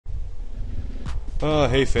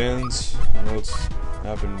Hey fans, I know what's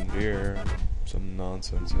happened here. Some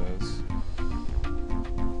nonsense has.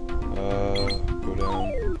 Go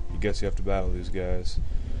down. I guess you have to battle these guys.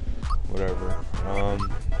 Whatever. I'm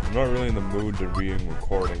not really in the mood to be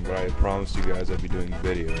recording, but I promised you guys I'd be doing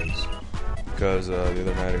videos. Because the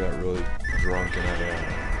other night I got really drunk and I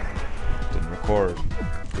didn't record.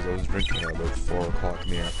 Because I was drinking at about 4 o'clock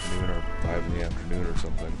in the afternoon or 5 in the afternoon or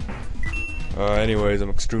something. Anyways, I'm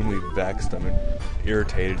extremely vexed. I'm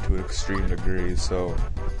irritated to an extreme degree, so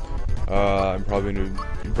you're probably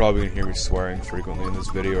gonna hear me swearing frequently in this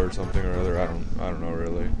video or something or other. I don't know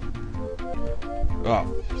really.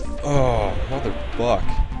 Oh, motherfuck!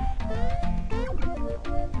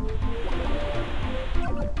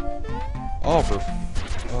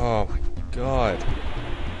 Oh my god!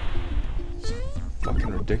 It's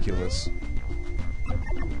fucking ridiculous.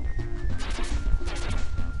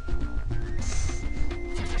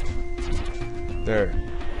 There.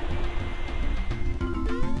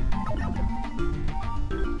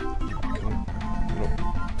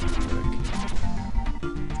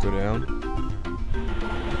 Go down.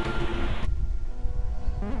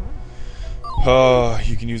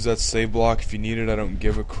 You can use that save block if you need it. I don't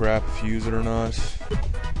give a crap if you use it or not.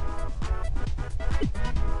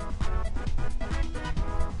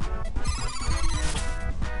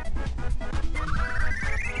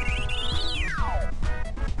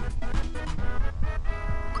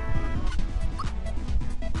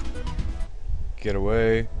 Get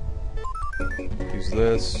away. Use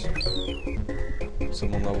this.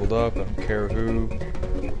 Someone leveled up, I don't care who.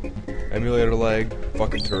 Emulator leg,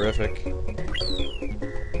 fucking terrific.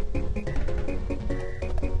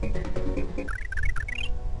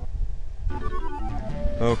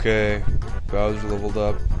 Okay, Bowser leveled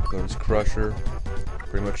up, Guns Crusher.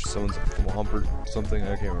 Pretty much someone's Thwomp or something,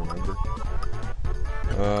 I can't remember.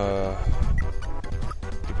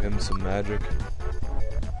 Give him some magic.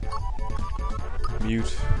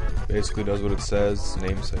 Mute basically does what it says,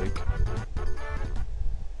 namesake.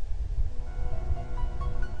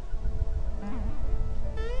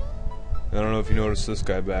 I don't know if you noticed this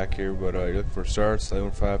guy back here, but you're looking for starts,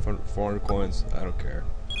 500, 400 coins, I don't care.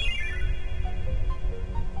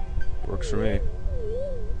 Works for me.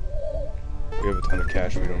 We have a ton of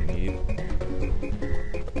cash we don't need.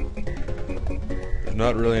 There's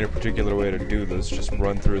not really any particular way to do this, just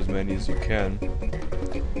run through as many as you can.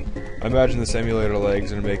 I imagine this emulator lag is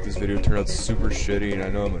going to make this video turn out super shitty, and I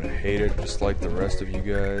know I'm going to hate it just like the rest of you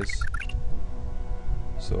guys.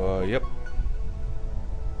 So, yep.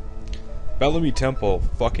 Bellamy Temple,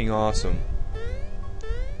 fucking awesome.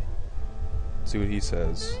 Let's see what he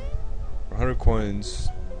says. For 100 coins,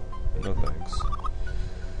 no thanks.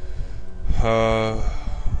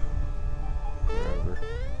 Whatever.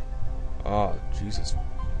 Ah, Jesus.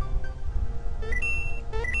 You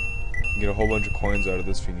can get a whole bunch of coins out of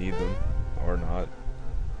this if you need them, or not.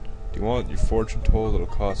 Do you want your fortune told? It'll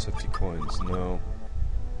cost 50 coins. No.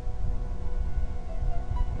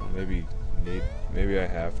 Maybe I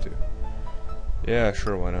have to. Yeah,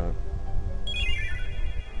 sure, why not?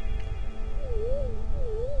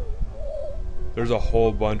 There's a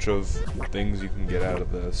whole bunch of things you can get out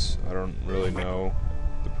of this. I don't really know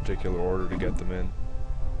the particular order to get them in,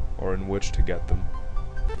 or in which to get them.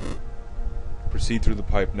 Proceed through the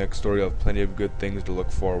pipe next door. You'll have plenty of good things to look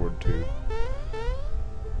forward to.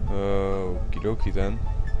 Okie dokie then.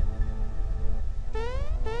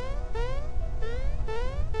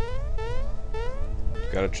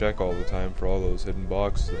 Gotta check all the time for all those hidden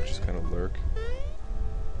boxes that just kind of lurk.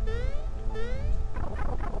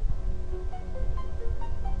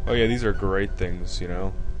 Oh yeah, these are great things, you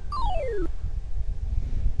know.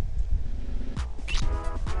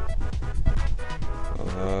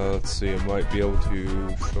 Let's see, I might be able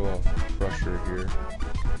to show off Crusher here.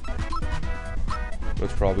 But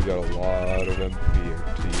it's probably got a lot of MP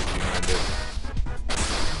behind it.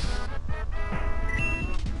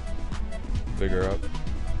 Bigger up.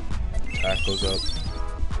 Attack goes up.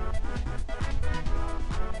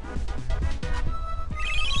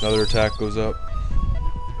 Another attack goes up.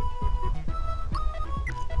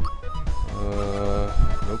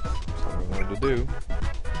 Nope. That's not what I wanted to do.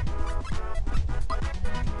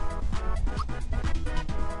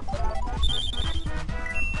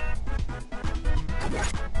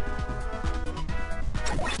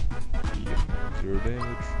 Yep. 0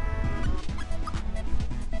 damage.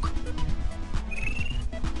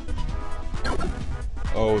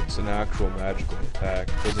 Oh, it's an actual magical attack.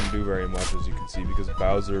 It doesn't do very much, as you can see, because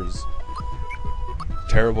Bowser's a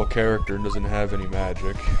terrible character and doesn't have any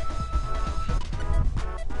magic.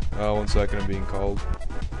 1 second, I'm being called.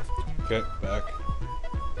 Okay, back.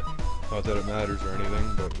 Not that it matters or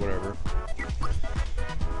anything, but whatever.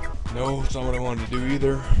 No, it's not what I wanted to do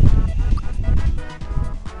either.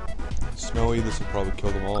 Snowy, this will probably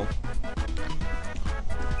kill them all.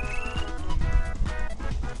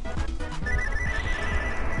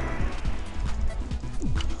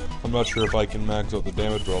 I'm not sure if I can max out the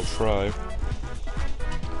damage, but I'll try.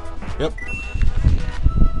 Yep.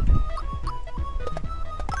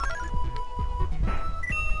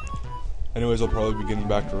 Anyways, I'll probably be getting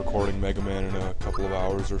back to recording Mega Man in a couple of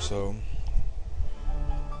hours or so.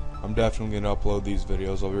 I'm definitely going to upload these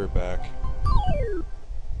videos. I'll be right back.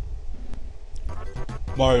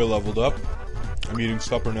 Mario leveled up. I'm eating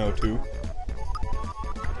supper now too.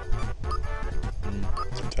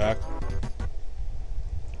 Attack.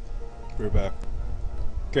 Be right back.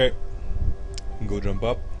 Okay. You can go jump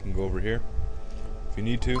up. You can go over here if you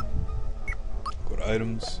need to. Go to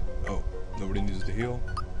items. Oh, nobody needs to heal.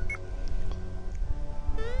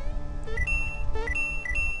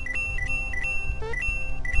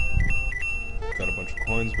 Got a bunch of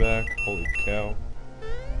coins back. Holy cow.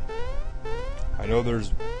 I know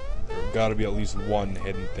there's gotta be at least one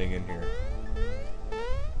hidden thing in here.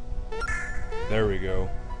 There we go.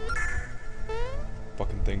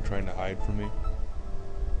 Fucking thing trying to hide from me.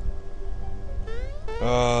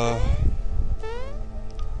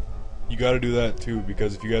 You gotta do that too,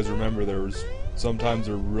 because if you guys remember, sometimes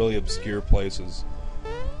there were really obscure places.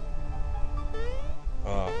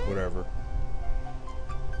 Whatever.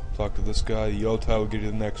 Talk to this guy. The yellow tile will get you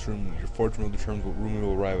to the next room. Your fortune will determine what room you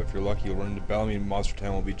will arrive. If you're lucky, you'll run into Bellamy, and Monster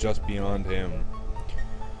Town will be just beyond him.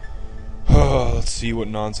 Let's see what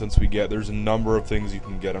nonsense we get. There's a number of things you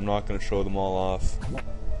can get. I'm not going to show them all off.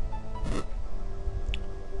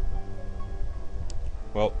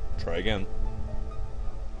 Well, try again.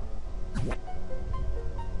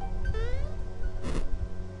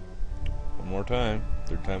 One more time.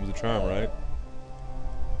 Third time's the charm, right?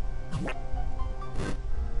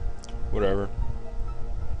 Whatever.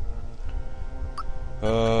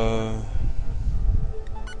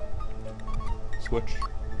 Switch.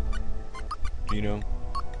 Geno.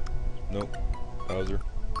 Nope. Bowser.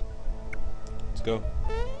 Let's go.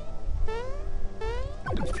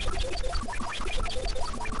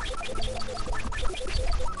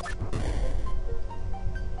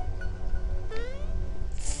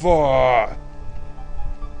 Fuck!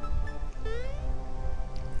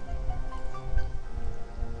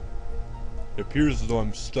 It appears as though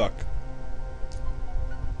I'm stuck.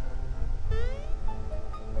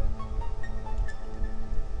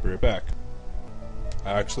 Be right back.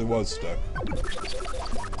 I actually was stuck.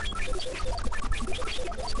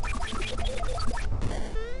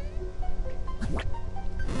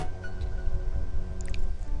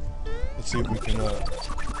 Let's see if we can do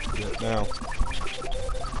it now.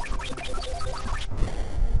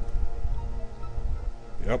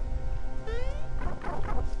 Yep.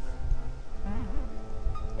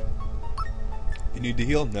 You need to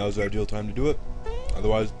heal, now is the ideal time to do it.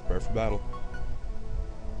 Otherwise, prepare for battle.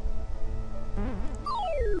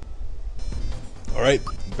 Alright,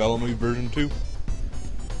 Bellamy version 2.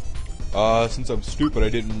 Since I'm stupid, I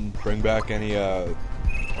didn't bring back any, or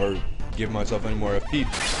give myself any more FP to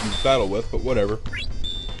use battle with, but whatever.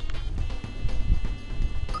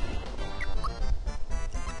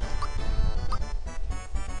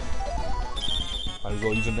 Might as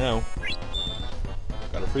well use it now.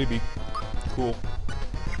 Got a freebie. Cool.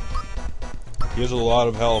 He has a lot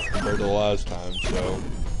of health compared to the last time, so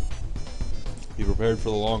be prepared for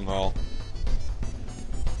the long haul.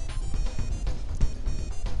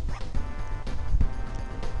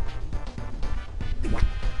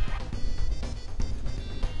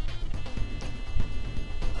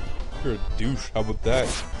 You're a douche, how about that?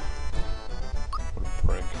 What a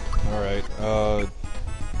prick. Alright,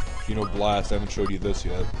 Geno Blast, I haven't showed you this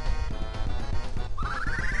yet.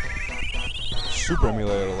 Super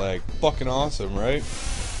Emulator lag. Fucking awesome, right?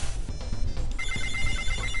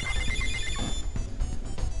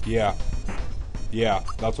 Yeah. Yeah,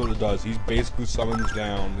 that's what it does. He basically summons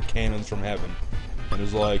down the cannons from heaven. And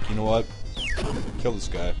is like, you know what? Kill this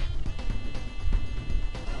guy.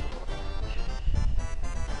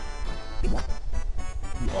 You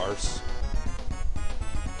arse.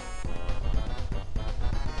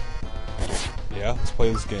 Yeah, let's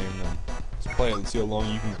play this game then. Let's play it and see how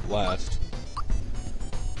long you can last.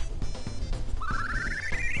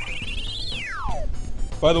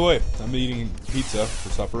 By the way, I'm eating pizza for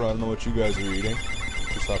supper. I don't know what you guys are eating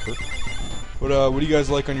for supper. But, what do you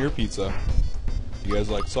guys like on your pizza? Do you guys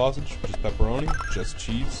like sausage? Just pepperoni? Just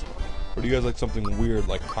cheese? Or do you guys like something weird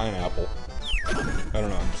like pineapple? I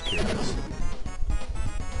don't know, I'm just curious.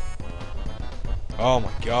 Oh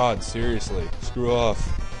my god, seriously. Screw off.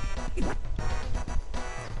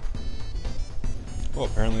 Well,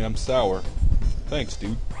 apparently I'm sour. Thanks,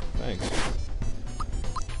 dude. Thanks.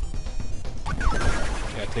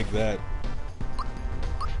 Yeah, take that.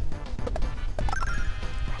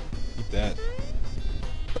 Eat that.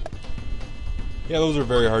 Yeah, those are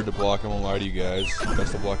very hard to block, I won't lie to you guys.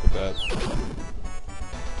 Best to block with that.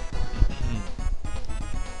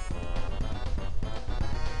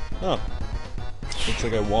 Oh. Looks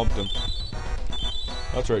like I whomped him.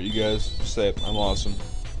 That's right, you guys. Just say it. I'm awesome.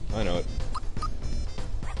 I know it.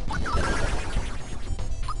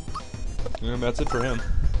 And that's it for him.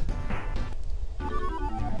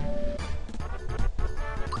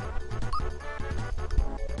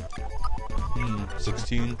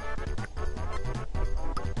 16.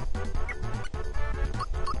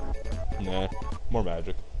 Nah, more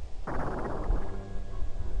magic.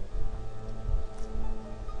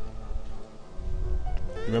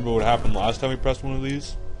 Remember what happened last time we pressed one of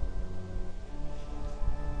these?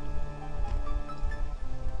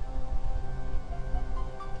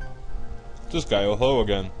 This guy, oh hello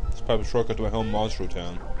again. It's probably a shortcut to my home, Monstro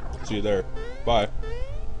Town. See you there. Bye.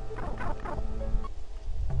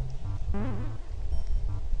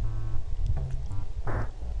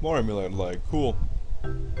 More emulated lag. Cool.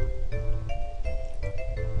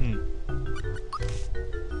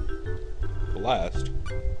 Blast.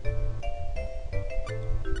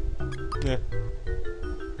 Yeah.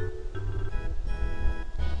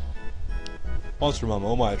 Monster Mama,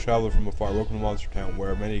 oh my, a traveler from afar, welcome to Monster Town,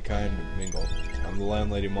 where many kind mingle. I'm the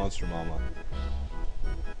landlady Monster Mama.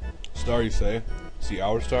 Star, you say? See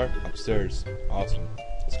our star? Upstairs. Awesome.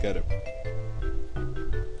 Let's get it.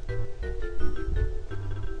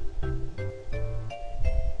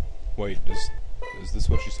 Wait, is this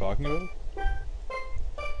what she's talking about?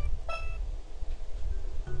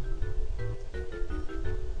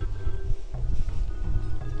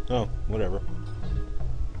 Oh, whatever.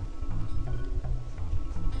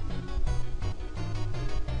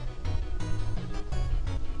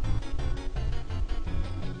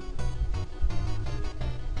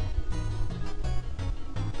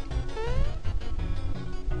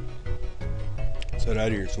 Let's head out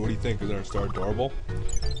of here. So what do you think? Is our star adorable?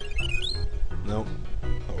 Nope.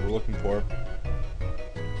 Not what we're looking for.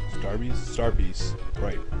 Starpiece? Starpiece.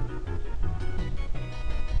 Right.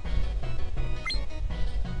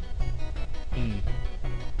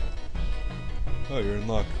 Oh, you're in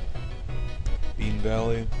luck. Bean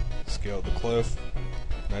Valley. Scale the cliff.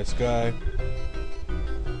 Nice guy.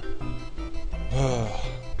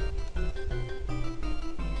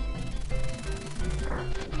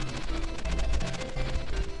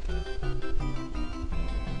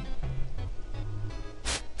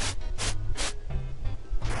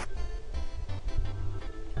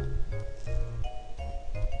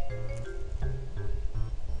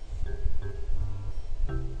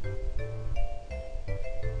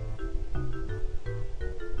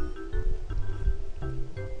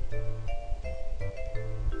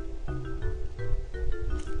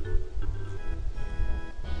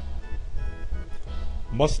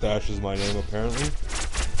 Mustache is my name, apparently.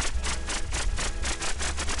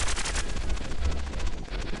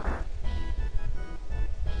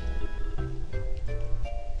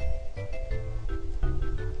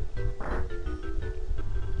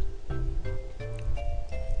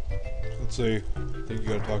 Let's see. I think you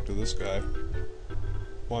gotta talk to this guy.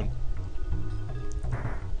 1,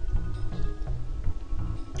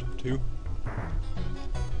 2,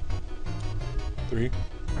 3,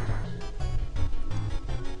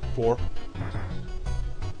 4,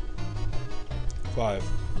 5.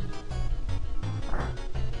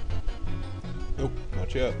 Nope,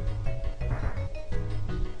 not yet.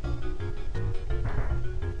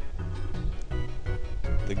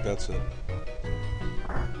 I think that's it.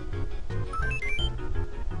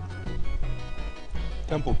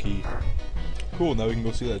 Temple key. Cool, now we can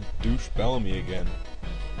go see that douche Bellamy again.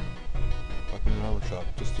 Fucking armor shop.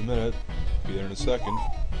 Just a minute. Be there in a second.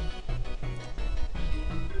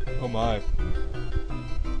 Oh my.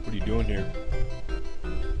 What are you doing here?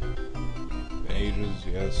 Ages,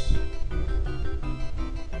 yes.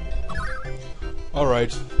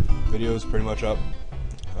 Alright. Video's pretty much up.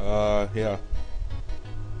 Yeah.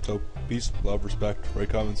 So, peace, love, respect, rate,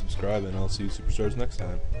 comment, subscribe, and I'll see you superstars next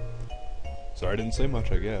time. Sorry I didn't say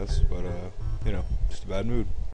much, I guess, but, you know, just a bad mood.